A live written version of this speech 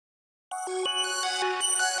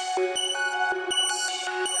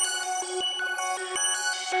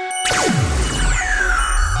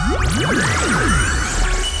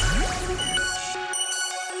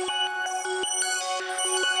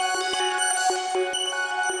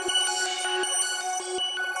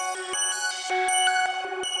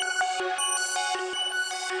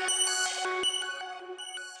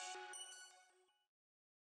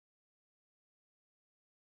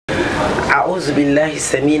أعوذ بالله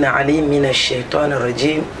السميع العليم من الشيطان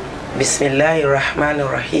الرجيم بسم الله الرحمن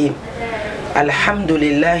الرحيم الحمد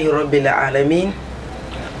لله رب العالمين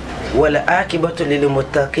والعاقبة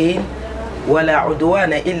للمتقين ولا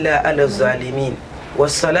عدوان إلا على الظالمين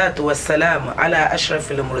والصلاة والسلام على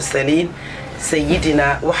أشرف المرسلين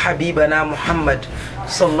سيدنا وحبيبنا محمد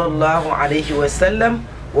صلى الله عليه وسلم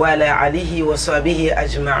وعلى آله وصحبه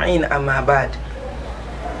أجمعين أما بعد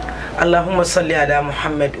اللهم صل على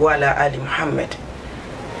محمد وعلى آل محمد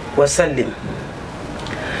وسلم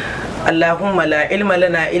اللهم لا علم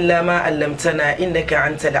لنا إلا ما علمتنا إنك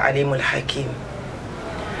أنت العليم الحكيم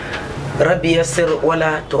ربي يسر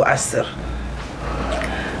ولا تؤسر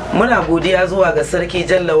muna godiya zuwa ga sarki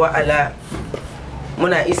jalla wa ala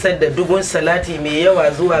muna isar da dubun salati mai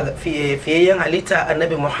yawa zuwa ga fiyayyen halitta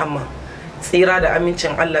annabi Muhammad tsira da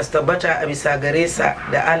amincin Allah su tabbata a bisa gare sa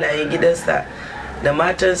da alayen gidansa da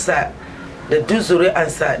matansa da duk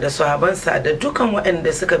zuri'ansa da sahabansa da dukan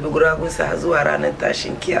waɗanda suka bi guragunsa zuwa ranar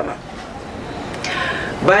tashin kiyama.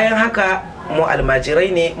 Bayan haka mu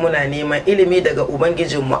almajirai ne muna neman ilimi daga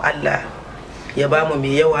ubangijinmu Allah ya ba mu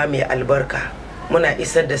mai yawa mai albarka. Muna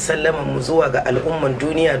isar da sallaman mu zuwa ga al'umman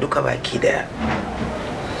duniya duka baki daya.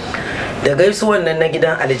 Da gaisuwan nan na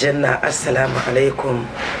gidan aljanna, assalamu alaikum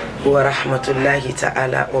wa rahmatullahi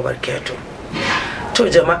ta'ala wa barakatuh. To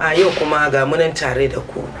jama'a, yau kuma ga munan tare da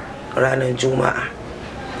ku ranar juma'a.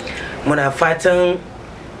 Muna fatan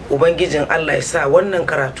ubangijin Allah ya sa wannan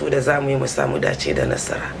karatu da za mu yi mu samu dace da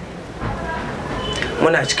nasara.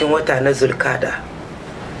 Muna cikin wata na zulkada.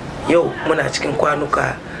 Yau muna cikin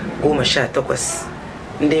kwanuka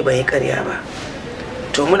 18 inda ban yi karya ba.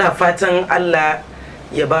 To muna fatan Allah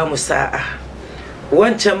ya ba mu sa'a.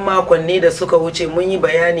 Wancan makonni da suka wuce mun yi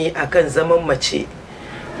bayani akan zaman mace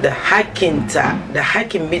da hakinta da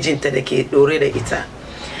hakin mijinta da ke dore da ita,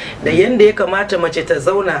 da yanda ya kamata mace ta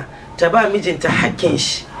zauna ta ba mijinta hakkin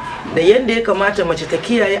shi, da yanda ya kamata mace ta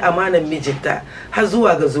kiyaye amanan mijinta har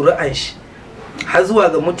zuwa ga zuri'an shi, har zuwa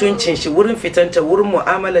ga mutuncin shi, wurin fitanta, wurin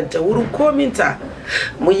mu'amalanta, wurin kominta.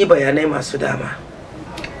 Mun yi bayanai masu dama.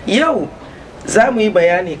 Yau za mu yi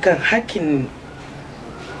bayani kan hakkin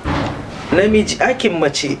namiji, hakkin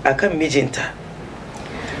mace akan mijinta.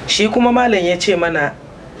 Shi kuma malam ya ce mana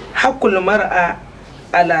hakkul mar'a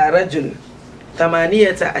ala rajul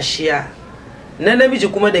 8 ashiya, na namiji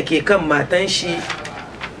kuma da ke kan matan shi,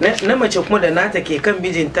 na mace kuma da nata ke kan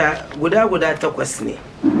mijinta guda 8 ne.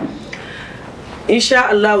 Insha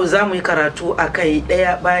Allah za mu yi karatu a kai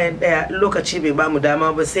ɗaya bayan ɗaya. Lokaci bai ba mu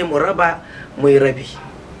dama ba sai mu raba mu yi rabi.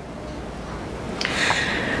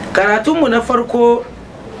 Karatunmu na farko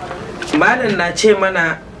malam na ce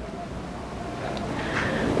mana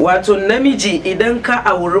wato namiji idan ka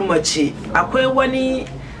auri mace akwai wani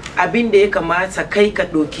abin da ya kamata kai ka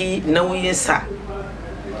ɗauki nauyinsa,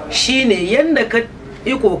 shine yanda ka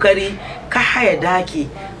yi kokari ka haya daki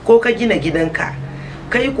ko ka gina gidanka,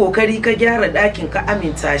 ka yi kokari ka gyara dakin ka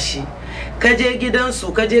aminta shi, ka je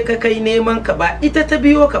gidansu ka je ka kai neman ka, ba ita ta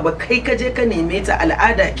biyo ka ba, kai ka je ka neme ta.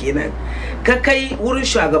 Al'ada kenan, ka kai wurin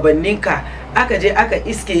shugabanninka, aka je aka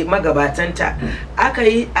iske magabatanta, aka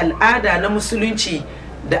yi al'ada na musulunci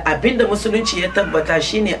da abinda musulunci ya tabbata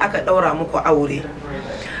shine aka daura muku aure.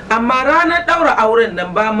 Amma ranar daura auren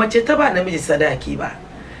nan ba mace ta ba namiji sadaki ba,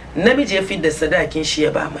 namiji ya fidda sadakin shi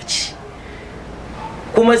ya ba mace,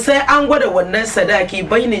 kuma sai an gwada wannan sadaki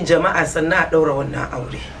bainin jama'a sannan a daura wannan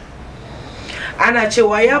aure. Ana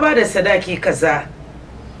cewa ya ba da sadaki kaza,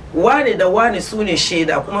 wane da wane su ne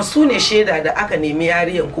shaida, kuma su ne shaida da aka nemi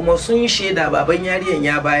yariyan, kuma sun yi shaida baban yariyan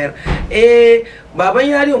ya bayar, baban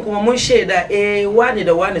yariyan kuma mun shaida wane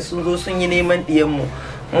da wane sun zo sun yi neman diyanmu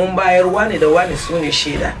mun bayar, wane da wane su ne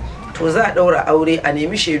shaida. To za a daura aure, a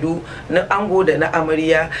nemi shaidu na ango da na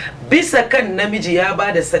amarya bisa kan namiji ya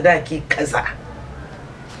ba da sadaki kaza.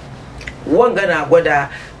 Wanga na gwada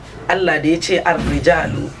Allah da ya ce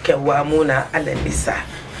ar-rijalu kawamuna 'ala nisa.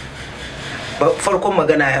 Farkon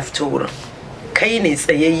magana ya fito wurin, kai ne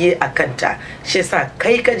tsayayye a kanta, shi yasa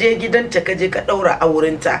kai ka je gidanta, ka je ka daura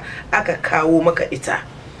aurenta, aka kawo maka ita.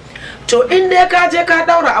 To inda ka je ka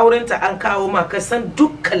daura aurenta an kawo maka, san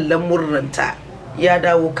dukkan lamurranta ya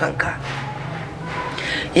dawo kanka.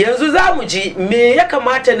 Yanzu za mu ji me ya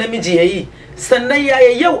kamata namiji yayi sannan yaya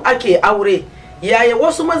yau ake aure, yaya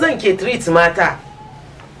wasu mazan ke treat mata.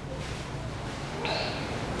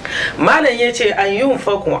 Malam ya ce an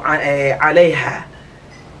yunfaku alaiha,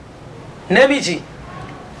 namiji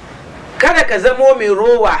kada ka zamo mai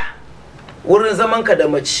rowa wurin zamanka da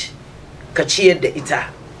mace, ka ciyar da ita,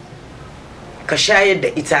 ka shayar da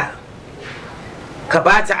ita, ka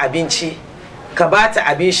bata abinci, ka bata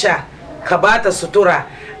abin sha, ka bata sutura.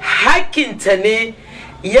 Hakkinta ne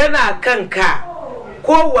yana kanka.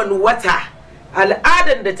 Kowane wata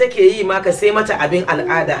al'adan da take yi ma ka sai mata abin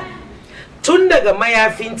al'ada, tun daga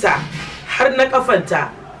mayafinta har na kafanta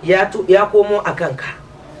ya komo a kanka.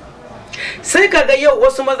 Sai kaga yau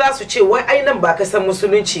wasu maza su ce wai ai nan ba ka san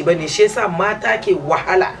musulunci bane, shi yasa mata ke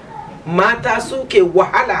wahala, mata su ke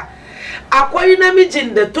wahala. Akwai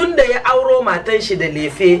namijin da tun da ya auro matan shi da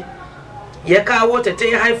lefe ya kawo ta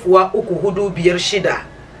yi haifuwa 3, 4, 5, 6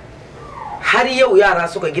 har yau yara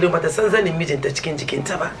suka girma ta san zanin mijinta cikin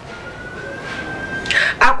jikinta ba.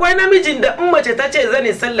 Akwai namijin da in mace ta ce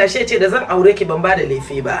zanin sallah shi ce da zan aure ki ban ba da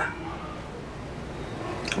lefe ba.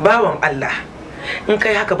 Bawan Allah, in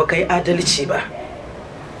kai haka ba kai adalci ba.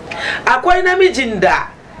 Akwai namijin da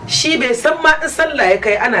shi bai san ma in sallah ya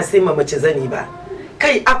kai ana sai ma mace zani ba.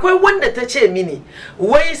 Kai akwai wanda ta ce mini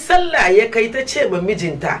wai sallah ya kai ta ce ba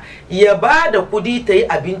mijinta ya ba da kudi ta yi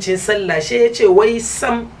abincin sallah, shi ya ce wai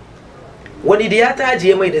sam wani da ya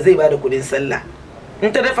tajiye mai da zai ba da kudin sallah,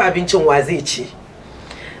 in ta dafa abincin wa zai ci.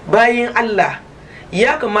 Bayin Allah,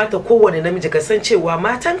 ya kamata kowane namiji ka san cewa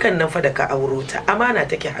matankan nan fa da ka auro ta amana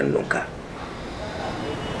take hannunka.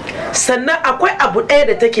 Sannan akwai abu ɗaya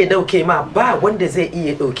da take dauke ma ba wanda zai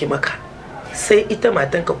iya dauke maka sai ita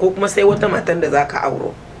matanka ko kuma sai wata matan da zaka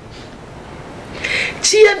auro.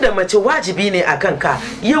 Ciyar da mace wajibi ne a kanka.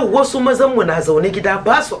 Yau wasu mazan mu na zaune gida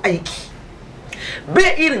ba su aiki,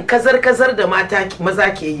 bai irin kazar da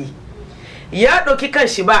maza ke yi. Ya ɗauki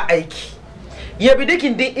kanshi ba aiki, ya bi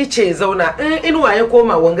dikin din ice ya zauna, in inuwa ya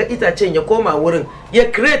koma wanga itacen ya koma wurin,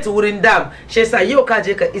 ya create wurin dam. Shi yasa yau ka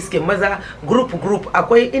je ka iske maza group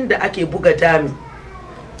akwai inda ake buga dami,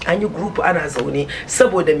 an yi group ana zaune,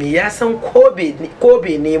 saboda me ya san ko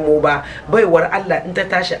bai nemo ba baiwar Allah in ta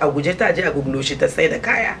tashi a guje ta je a guglo shi ta sai da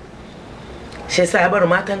kaya. Shi yasa ya bar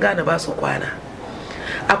matan Ghana ba su kwana.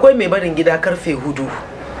 Akwai mai barin gida karfe 4,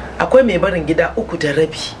 akwai mai barin gida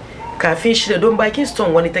 3:30, kafin 6 don bakin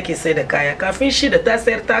stone wani take sai da kaya, kafin 6 ta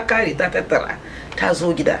sayar ta kare ta tattara ta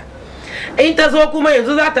zo gida. In ta zo kuma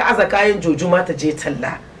yanzu za ta aza kayan jojuma ta je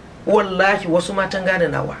talla. Wallahi wasu matan Ghana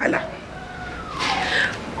na wahala.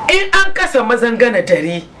 In an kasa mazan Ghana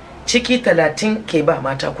 100, ciki 30 ke ba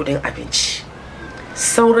mata kudin abinci,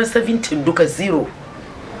 sauran 70 duka 0.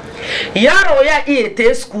 Yaro ya iya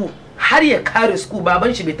ta school har ya kare school,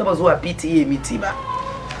 baban shi bai taba zuwa PTA miti ba.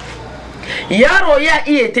 Yaro ya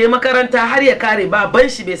iya ta makaranta har ya kare, baban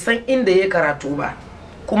shi bai san inda ya karatu ba,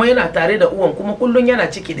 kuma yana tare da uwan, kuma kullun yana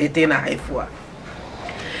ciki da ita yana haifuwa.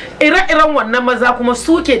 Ire-iren wannan maza kuma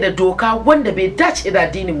suke da doka wanda bai dace da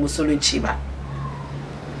addinin musulunci ba.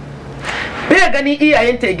 Bai gani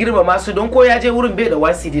iyayenta ya girmama su, don ko ya je wurin bai da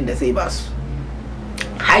wasidin da zai ba su.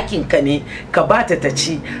 Hakinka ne ka bata ta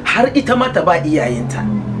ci har ita ma ta ba iyayenta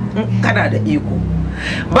in kana da iko.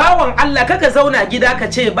 Bawan Allah, kaka zauna gida ka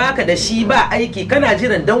ce baka da shi ba aiki, kana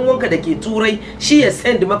jiran dan wanka da ke turai shi ya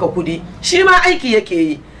send maka kudi, shi ma aiki yake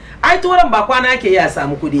yi. Ai turan ba kwana yake ya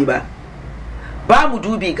samu kudi ba. Ba mu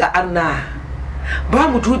dubi ga arna, ba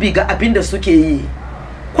mu dubi ga abin da suke yi.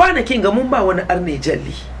 Kwanakin ga mun ba wani arne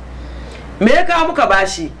jalli, me ya kawo muka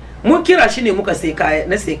bashi? Mun kira shi ne muka sai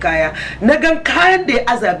kaya, na gan kayan da ya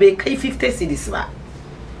azabe kai 50 cedis ba,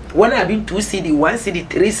 wani abin 2 cedi, 1 cedi,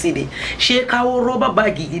 3 cedi. Shi ya kawo roba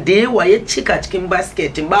bagi da yawa ya cika cikin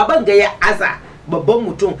basketin. Baban ga ya aza, babban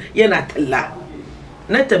mutum yana talla.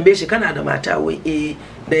 Na tambaye shi kana da mata? Wai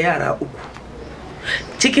da yara 3.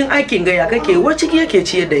 Cikin aikin ga ya kake? Wacce yake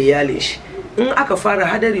ciyar da iyalin shi. In aka fara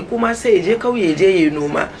hadari kuma sai ya je kauye je yayi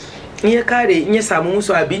noma, in ya kare, in ya samu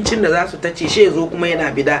musu abincin da za su tace, shi ya zo kuma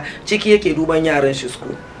yana bida ciki yake duban yaran shi su.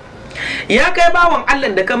 Ya kai bawan Allah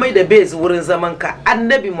da ka mai da base wurin zaman ka,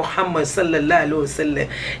 Annabi Muhammad sallallahu alaihi wasallam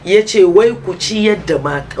yace wai ku ci yadda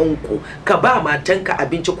matanku, ka ba matanka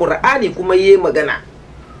abinci. Qur'ani kuma yayi magana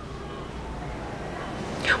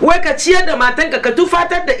wai ka ciyar da matanka, ka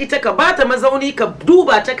tufatar da ita, ka bata mazauni, ka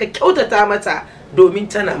duba ta, ka kyautata mata, domin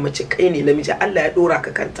tana mace kai ne namiji, Allah ya dora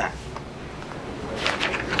ka kanta.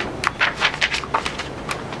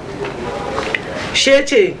 She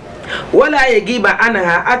ce wala ya giba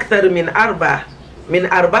anha akthar min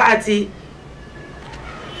arba'ati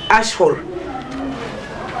ashhur.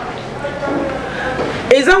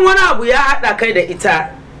 Idan wani abu ya hada kai da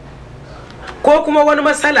ita, ko kuma wani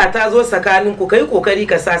matsala ta zo tsakaninku kai kokari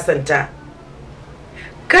ka sasanta.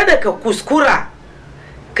 Kada ka kuskura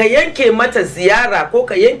ka yanke mata ziyara ko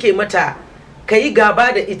ka yanke mata ka yi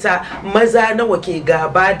gaba da ita. Maza nawa ke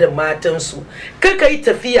gaba da matansu, ka yi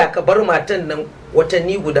tafiya ka bar matan nan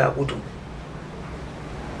watanni guda 4.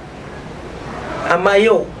 Amma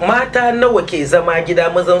yau mata nawa ke zama gida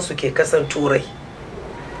mazansu ke kasan turai,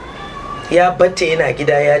 ya batta yana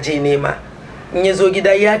gida ya je nema, in ya zo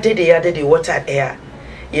gida ya dade wata 1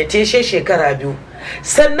 ya teshe shekara 2,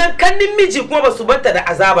 sannan kannin miji kuma ba su batta da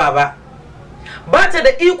azaba ba ta da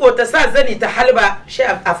iko ta sa zani ta halba shi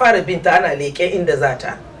a fara binta ana leke inda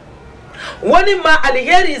zata. Wani ma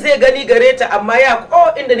alheri zai gani gare ta, amma ya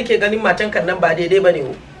inda nake ganin matan kan nan ba daidai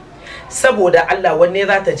bane, saboda Allah wanne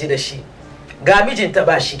za ta ji da shi. Ga mijinta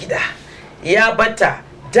ba shi gida ya batta,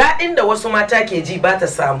 da inda wasu mata ke ji ba ta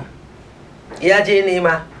samu, ya je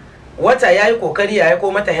nema wata yayi kokari ya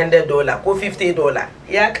ko mata $100 ko $50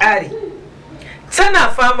 ya kare. Tana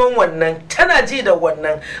faman wannan, tana ji da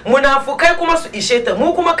wannan. Munafukai kuma su ishe ta,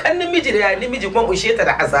 mu kuma kannin miji da yayin miji kuma mu ishe ta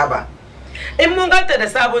da azaba. In mun ganta da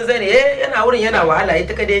sabon zane yana wurin yana wahala,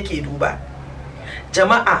 ita kada yake duba.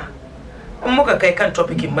 Jama'a, in muka kai kan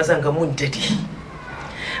topikin mazan ga mun dadi.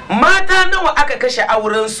 Mata nawa aka kashe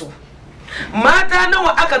auren su, mata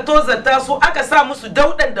nawa aka tozarta su, aka sa musu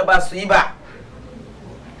daudan da ba su yi ba.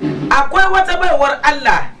 Akwai wata baiwar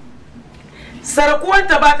Allah,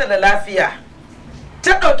 sarakuwanta ba ta da lafiya,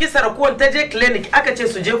 ta ɗauki sarakuwan ta je clinic, aka ce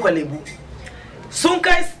su je kwalebu. Sun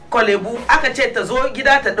kai kwalebu, aka ce ta zo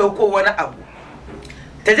gida ta ɗauko wani abu,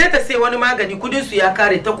 ta je ta sai wani magani, kudin su ya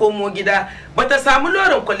kare, ta komo gida ba ta samu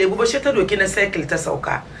lorin kwalebu ba, shi ta doki na cycle ta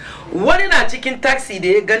sauka. Wani na cikin taxi da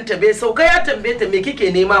ya ganta bai sauka, ya tambaye ta me kike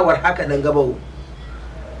nema war haka dan gabawo.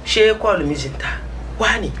 She ya call mijinta,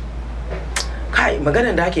 wani kai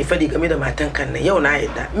maganar da ake fadi game da matanka nan yau na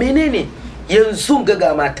yadda. Menene? Yanzu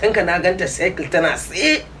ga matanka na ganta cycle tana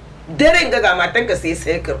sai daren ga matanka sai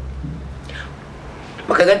cycle.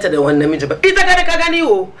 Baka ganta da wannan miji ba, ita kada ka gani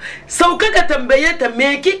wo. Sauka ka tambaye ta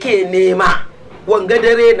me kike nema wanga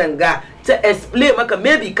dare nan ga, ta explain maka,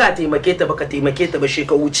 maybe ka taimake ta, baka taimake ta ba she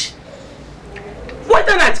ka wuce.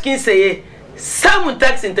 Wata na cikin saye samun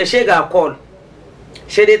taxi ta shega call,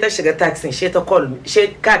 she dai ta shiga taxi, she ta call,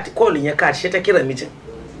 she callin ya kat, she ta kira mijin.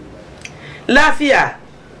 Lafiya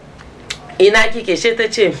ina kike? She ta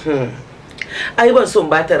ce ai ban son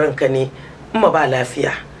bata ranka ne, amma ba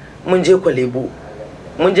lafiya, mun je kwalebu,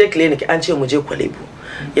 mun je clinic, an ce mu je kwalebu.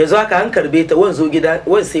 Yanzu haka an karbe ta, wan zo gida,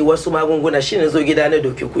 wan sai wasu magunguna, shine zo gida na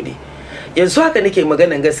doki kudi. Yanzu haka nake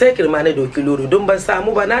magana ga cycle ma na doki loro, don ban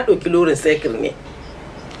samu ba, na doki lorin cycle ne.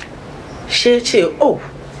 She ce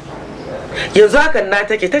yanzu hakan na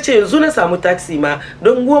take, tace yanzu na samu taxi ma,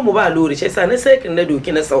 don mu ba lori, shi yasa na cycle na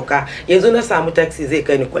doki na sauka, yanzu na samu taxi zai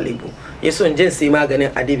kai ni kwalebu. Yaso in jin sai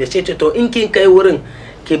maganin adibe. She ce to in kin kai wurin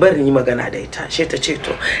ki bar ni magana da ita. She ta ce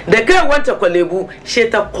to da kai wanta kwalebu, she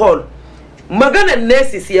ta call, maganan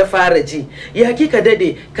nurses ya fara ji, ya kika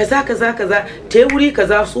dade kaza ta wuri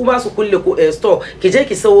kaza, su ba su kulle ko store, ki je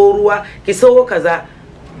ki sawo ruwa, ki sawo kaza.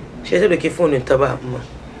 She ta doke phone ta ba amma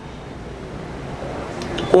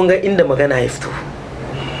kun ga inda magana ya fito.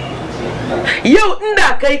 Yau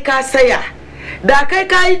inda kai ka saya, da kai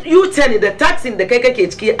ka yi U-turn da taxi da kai kake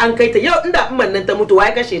ciki an kai ta, yau inda amman nan ta mutu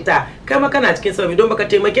wai kashe ta, kai ma kana cikin sauri, don baka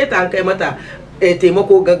taimake ta an kai mata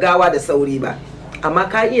taimako gaggawa da sauri ba. Amma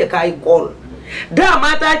ka iya ka yi call. Da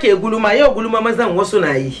mata ke guluma, yau guluma mazan wasu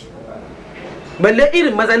na yi, balle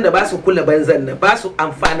irin mazan da ba su kula banzan nan, ba su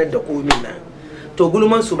amfanar da komin nan, to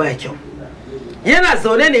gulman su ba kyau. Yana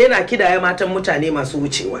zaune ne yana kidaye matan mutane masu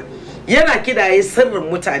wucewa, yana kidaye sirrin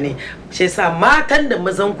mutane. Shi yasa matan da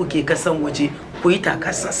mazan ku ke kasan waje, ku yi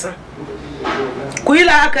takasasa, ku yi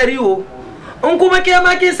la'akari wo. In kuma ke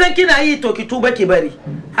ma kin san kina yi, to ki tuba ki bari.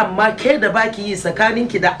 Amma ke da baki yi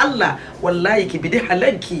tsakaninki da Allah, wallahi ki bidi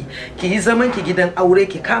halanki, ki yi zaman ki gidan aure,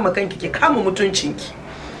 ki kama kanki, ki kama mutuncinki.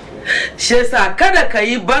 Shi yasa kada ka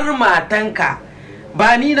yi bar matanka,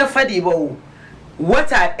 ba ni na fadi ba,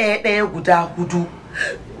 wata ɗaya guda 4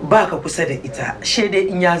 baka kusa da ita, shede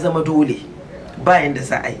in ya zama dole bayan da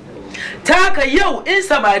za a yi. Taka yau in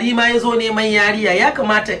samari ma ya zo neman yariya, ya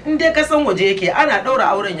kamata in dai ka san waje yake ana ɗaura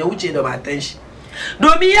auren ya wuce da matan shi,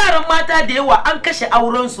 domin yaran mata da yawa an kashe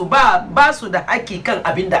auren su ba su da haƙƙi kan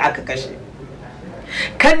abin da aka kashe.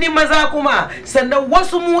 Kanni maza kuma, sannan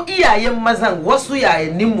wasu mu iyayen mazan, wasu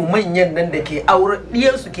yayannin mu manyan nan da ke aure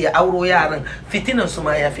diyan su ke auro yaran, fitinan su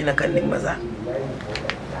ma yafi na kannin maza.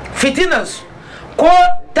 Fitinan su ko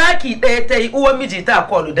taki ɗaya ta yi, uwan miji ta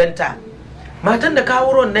kwalo danta, matan da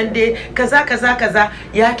kawo nan dai kaza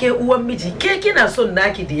ya ke uwan miji, ke kina son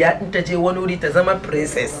naki diya in ta je wani wuri ta zama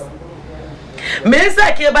princess. me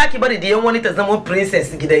yasa ke baki bari diyan wani ta zama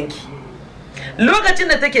princess gidanki lokacin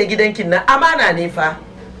da take gidanki na amana ne fa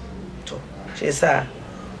to shi yasa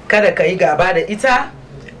kada ka yi gaba da ita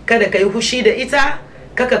kada ka yi hushi da ita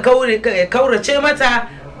kaka kaurace mata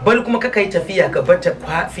bal kuma kaka yi tafiya ka bata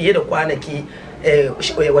fiye da kwanaki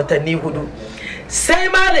watanni 4 sai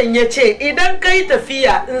malam ya ce idan ka yi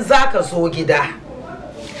tafiya in zaka zo gida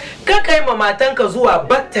kaka yi ma matanka zuwa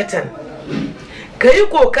battatan ka yi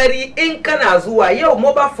kokari in kana zuwa yau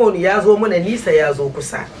mobile phone ya zo mana nisa ya zo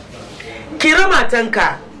kusa kira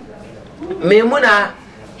matanka Maimuna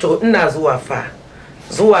to ina zuwa fa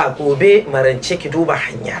zuwa gobe marance ki duba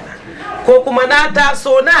hanya na ko kuma na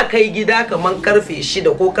taso na kai gida kaman karfe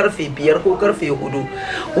 6 ko karfe 5 ko karfe 4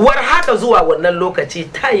 war haka zuwa wannan lokaci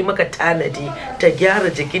ta yi maka tanadi ta gyara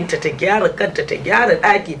jikinta ta gyara kanta ta gyara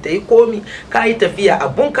daki ta yi komi ka yi tafiya a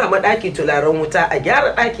bunka ma daki tularan wuta a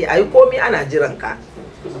gyara daki a yi komi ana jiran ka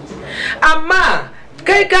amma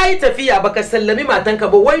kai ka yi tafiya baka sallami matanka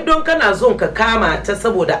ba wai don kana zon ka kama ta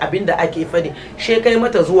saboda abinda ake fadi she kai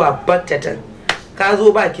mata zuwa battatan ka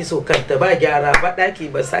zo ba kiso kanta ba gyara ba daki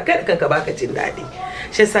ba sa kai kanka baka jin dadi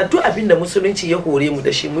shi yasa duk abinda musulunci ya hore mu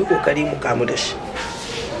da shi mu yi kokari mu kamu da shi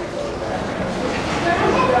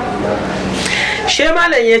she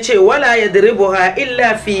malan yace wala yadribuha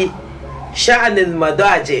illa fi sha'anil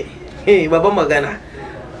madaje baban magana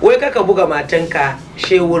wai kaka buga matanka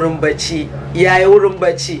she wurin bacci yayi wurin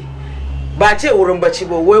bacci ba ce wurin bacci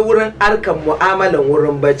ba wai wurin arkan mu'amalan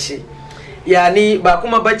wurin bacci yani ba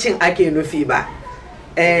kuma baccin ake nufi ba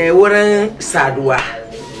wurin saduwa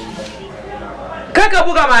kaka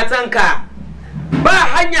buga matanka ba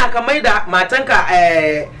hanya ka maida matanka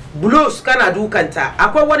blues kana dukanta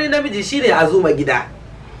akwai wani namiji shine azuma gida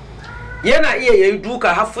yana iya yayi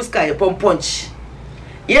duka har fuska ya punch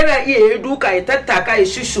yana iya yayi duka ya tattaka ya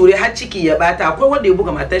shushure har ciki ya bata akwai wanda ya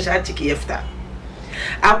buga matar shi har ciki ya fita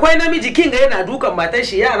akwai namiji kinga yana dukan matar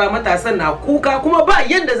shi yara matasan na kuka kuma ba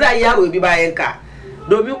yanda za a yi yaro bi bayan ka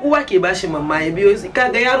domin uwa ke bashi mamma ya biyo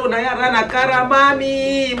kaga yaro na yara na kara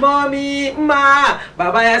mami mommy ma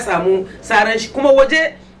baba ya samu saran shi kuma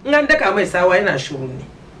waje in an daka mai sawa yana shuru ne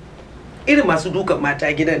irin masu dukan mata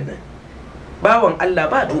gidan nan bawan Allah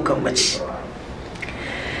ba dukan mace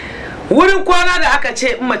wurin kwana da aka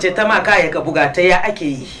ce in mace ta maka ya ka buga ta ya ake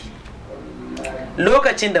yi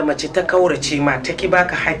lokacin da mace ta kaurace ma ta ki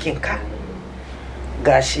baka hakinka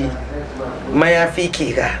gashi mayafi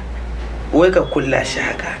ke ga wai ka kulla shi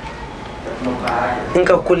haka in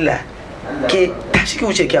ka kulla ke tashi ki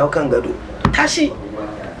wuce kyawu kan gado tashi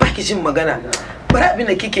baki jin magana bari abin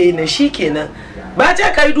da kike yi na shikenan ba ce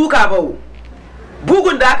kai duka ba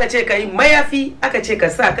bugun da aka ce kai mayafi aka ce ka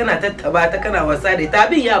sa kana tattaba ta kana wasa da ta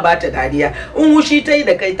bin ya bata dariya in wushi ta yi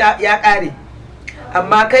da kai ta ya kare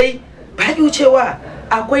amma kai ba cewa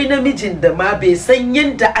akwai namijin da ma bai san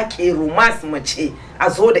yanda ake romance mace a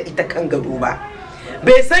zo da ita kan gado ba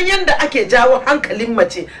bai san yanda ake jawo hankalin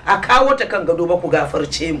mace a kawo ta kan gado ba ku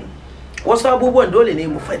gafarce mu wasu abubuwan dole ne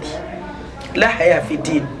mu fadi la haya fi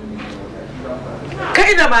din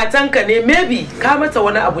kai da matanka ne maybe ka mata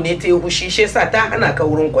wani abu ne ta yi hushi shi yasa ta hana ka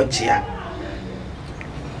wurin kwanciya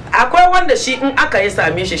akwai wanda shi in aka yi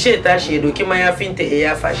same shi she tashi ya doki mayafinta ya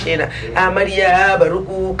yafa shi na amarya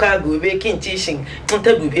baruku ka gobe kin cishin in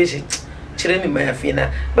ta dube shi cire min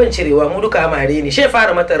mayafina ban cirewa mu duka amare ne she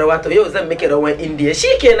fara mata rawa to yau zan miki rawan indiya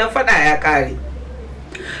shikenan fada ya kare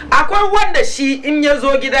akwai wanda shi in ya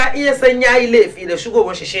zo gida iya san yayi laifi da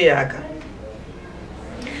shigowar shi she ya haka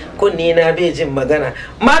kunni na bai jin magana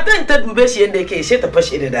matan ta dube shi yanda yake she ta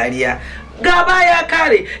fashe da dariya gaba ya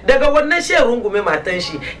kare daga wannan she rungume matan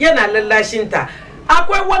shi yana lallashin ta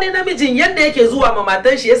akwai wani namijin yanda yake zuwa ma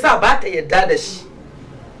matan shi yasa ba ta yadda da shi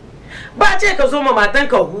ba ce ka zo ma matan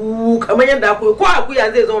ka hu kamar yanda akwai ko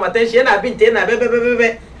akuya zai zo matan shi yana binta yana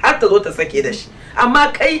bebe har ta zo ta sake da shi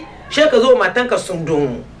amma kai she ka zo matan ka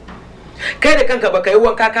sundun kai da kanka baka yi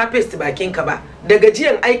wanka ka paste bakin ka ba daga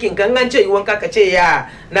jiyan aikin kan an ce yi wanka ka ce ya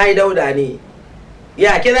nayi dauda ne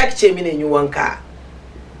ya ke zaki ce mini yi wanka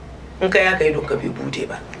in ka ya kai don ka bai bude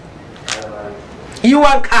ba yi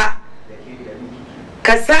wanka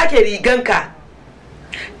ka sake riganka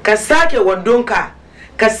ka sake wandonka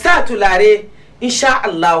ka sa tulare insha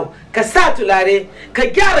Allah ka sa tulare ka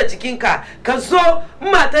gyara jikinka ka zo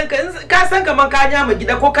matanka ka san kaman ka nyama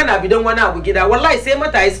gida ko kana bidan wani abu gida wallahi sai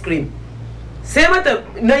mata ice cream sai mata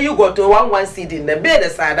na yugoto 11 cd na bai da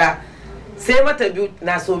tsada sai mata biyu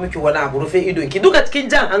na so miki wani abu rufe idon ki duka cikin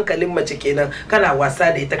jan hankalin mace kenan kana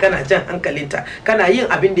wasa da ita kana jan hankalinta kana yin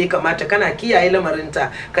abin da ya kamata kana kiyaye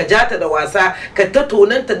lamarinta ka jata da wasa ka ta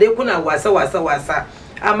tonanta dai kuna wasa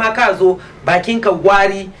amma ka zo bakinka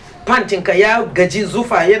gwari pantinka ya gaji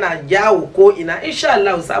zufa yana yawo ko ina insha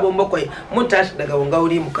Allah sabon bakwai mun tashi daga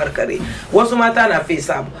wangauri mu karkare wasu mata na fe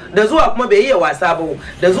sabo da zuwa kuma bai iya wasa ba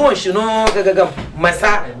da zuwan shi no gagagam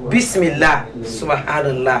masa bismillah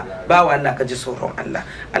subhanallah ba wa Allah ka ji tsoron Allah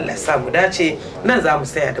Allah ya sa mu dace nan za mu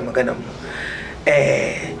tsaya da maganar mu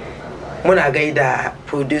muna gaida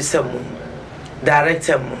producer mu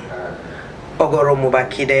director mu ogoron mu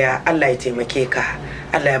baki daya Allah ya taimake ka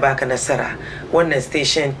Allah ya baka nasara wannan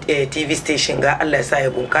station TV station ga Allah ya sa ya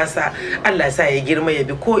bunkasa Allah ya sa ya girma ya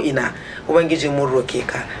bi ko ina ubangiji mun roke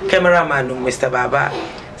ka cameraman Mr. Baba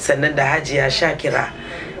sannan da Hajiya Shakira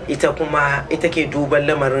ita kuma ita ke duban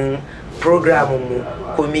lamarin programin mu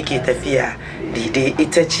ko muke tafiya daidai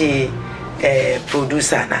ita ce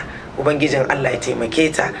producer na ubangijin Allah ya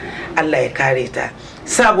taimake ta Allah ya kare ta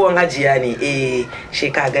sabuwan hajiya ne shi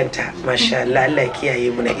ka ganta masha Allah Allah ya kiyaye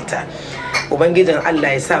mu na ita ubangijin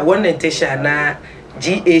Allah ya sa wannan tasha na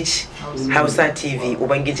GH Hausa TV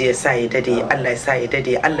ubangiji ya sa ya dade Allah ya sa ya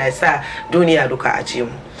dade Allah ya sa duniya duka a ji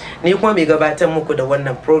mu ni kuma mai gabatar muku da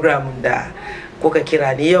wannan program da kuka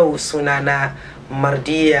kira ni yau sunana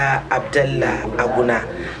Mardiya Abdallah Aguna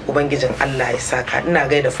ubangijin Allah ya saka ina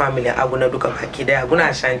gaida family Aguna duka baki daya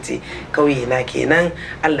Aguna Shanti kauye na kenan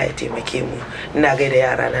Allah ya taimake mu ina gaida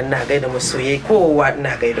yara nan ina gaida masoyi kowa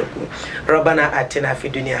ina gaida ku rabbana atina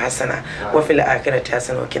fi dunya hasana wa fil akhirati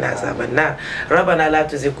hasana wa qina azaban nar rabbana la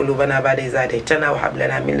tuzigh qulubana ba'da idh hadaytana wa hab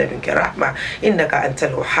lana min ladunka rahma innaka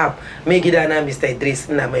antal wahhab mai gidana Mr.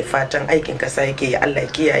 Idris ina mai fatan aikin ka sai yake Allah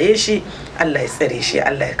ya kiyaye shi Allah ya tsare shi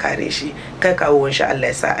Allah ya kare shi kai kawo shi Allah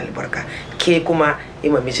ya sa albarka ke kuma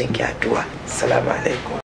ima mijinki addu'a assalamu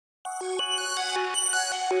alaikum